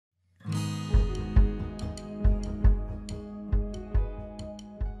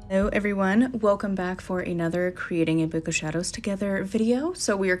Hello everyone, welcome back for another Creating a Book of Shadows Together video.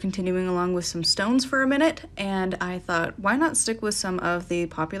 So we are continuing along with some stones for a minute, and I thought, why not stick with some of the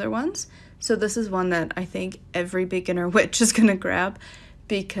popular ones? So this is one that I think every beginner witch is gonna grab,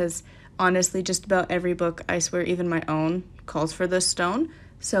 because honestly, just about every book, I swear even my own, calls for this stone.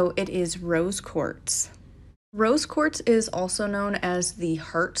 So it is rose quartz. Rose quartz is also known as the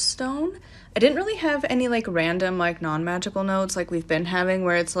heart stone. I didn't really have any random non-magical notes like we've been having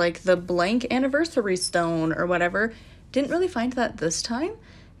where it's like the blank anniversary stone or whatever. Didn't really find that this time.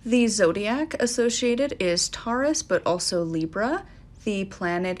 The zodiac associated is Taurus but also Libra. The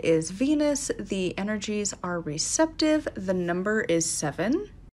planet is Venus. The energies are receptive. The number is 7.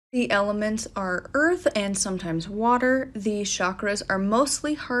 The elements are earth and sometimes water. The chakras are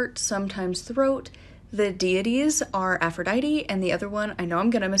mostly heart, sometimes throat. The deities are Aphrodite, and the other one, I know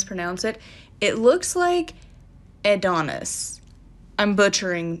I'm gonna mispronounce it. It looks like Adonis. I'm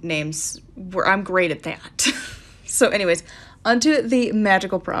butchering names. I'm great at that. So anyways, onto the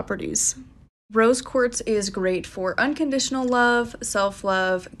magical properties. Rose quartz is great for unconditional love,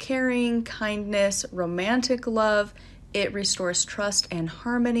 self-love, caring, kindness, romantic love. It restores trust and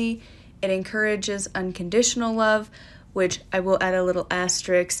harmony. It encourages unconditional love, which I will add a little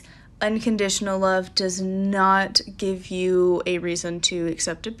asterisk. Unconditional love does not give you a reason to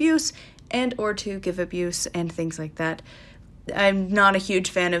accept abuse and or to give abuse and things like that. I'm not a huge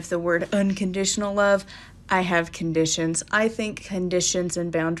fan of the word unconditional love. I have conditions. I think conditions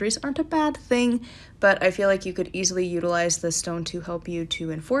and boundaries aren't a bad thing, but I feel like you could easily utilize this stone to help you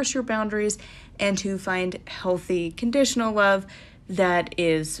to enforce your boundaries and to find healthy conditional love that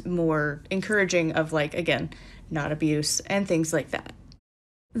is more encouraging of again, not abuse and things like that.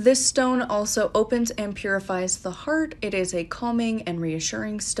 This stone also opens and purifies the heart. It is a calming and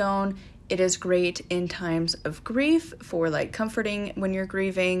reassuring stone. It is great in times of grief for comforting when you're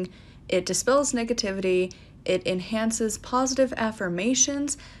grieving. It dispels negativity. It enhances positive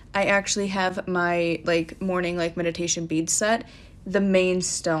affirmations. I actually have my morning meditation beads set. The main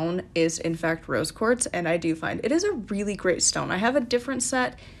stone is in fact rose quartz, and I do find it is a really great stone. I have a different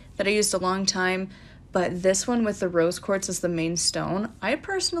set that I used a long time, but this one with the rose quartz as the main stone, I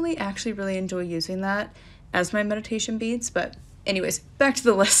personally actually really enjoy using that as my meditation beads. But anyways, back to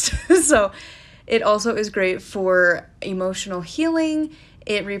the list. So it also is great for emotional healing.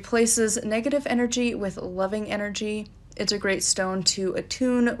 It replaces negative energy with loving energy. It's a great stone to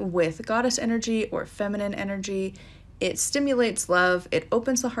attune with goddess energy or feminine energy. It stimulates love. It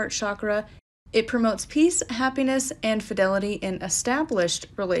opens the heart chakra. It promotes peace, happiness, and fidelity in established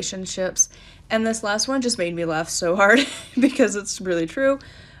relationships. And this last one just made me laugh so hard because it's really true.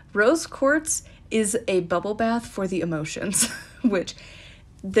 Rose quartz is a bubble bath for the emotions, which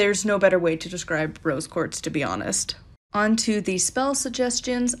there's no better way to describe rose quartz, to be honest. On to the spell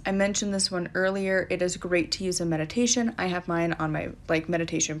suggestions. I mentioned this one earlier. It is great to use in meditation. I have mine on my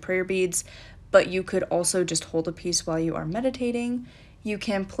meditation prayer beads, but you could also just hold a piece while you are meditating. You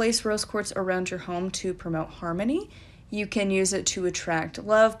can place rose quartz around your home to promote harmony. You can use it to attract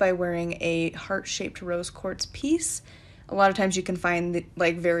love by wearing a heart-shaped rose quartz piece. A lot of times you can find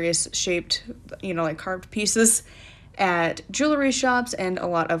various shaped, carved pieces at jewelry shops and a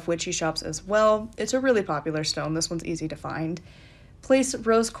lot of witchy shops as well. It's a really popular stone. This one's easy to find. Place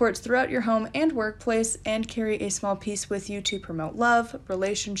rose quartz throughout your home and workplace and carry a small piece with you to promote love,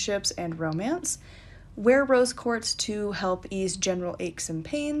 relationships, and romance. Wear rose quartz to help ease general aches and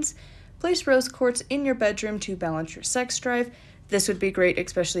pains. Place rose quartz in your bedroom to balance your sex drive. This would be great,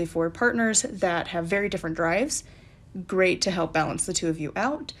 especially for partners that have very different drives. Great to help balance the two of you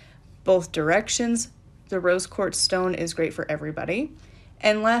out. Both directions. The rose quartz stone is great for everybody.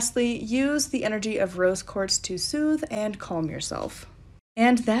 And lastly, use the energy of rose quartz to soothe and calm yourself.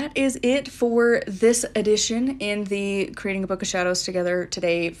 And that is it for this edition in the Creating a Book of Shadows Together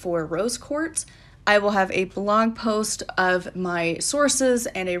today for rose quartz. I will have a blog post of my sources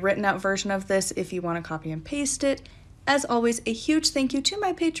and a written out version of this if you want to copy and paste it. As always, a huge thank you to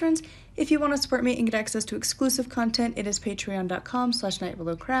my patrons. If you want to support me and get access to exclusive content, it is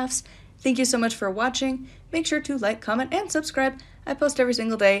patreon.com/nightwillowcrafts. Thank you so much for watching. Make sure to like, comment, and subscribe. I post every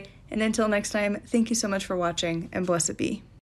single day. And until next time, thank you so much for watching, and blessed be.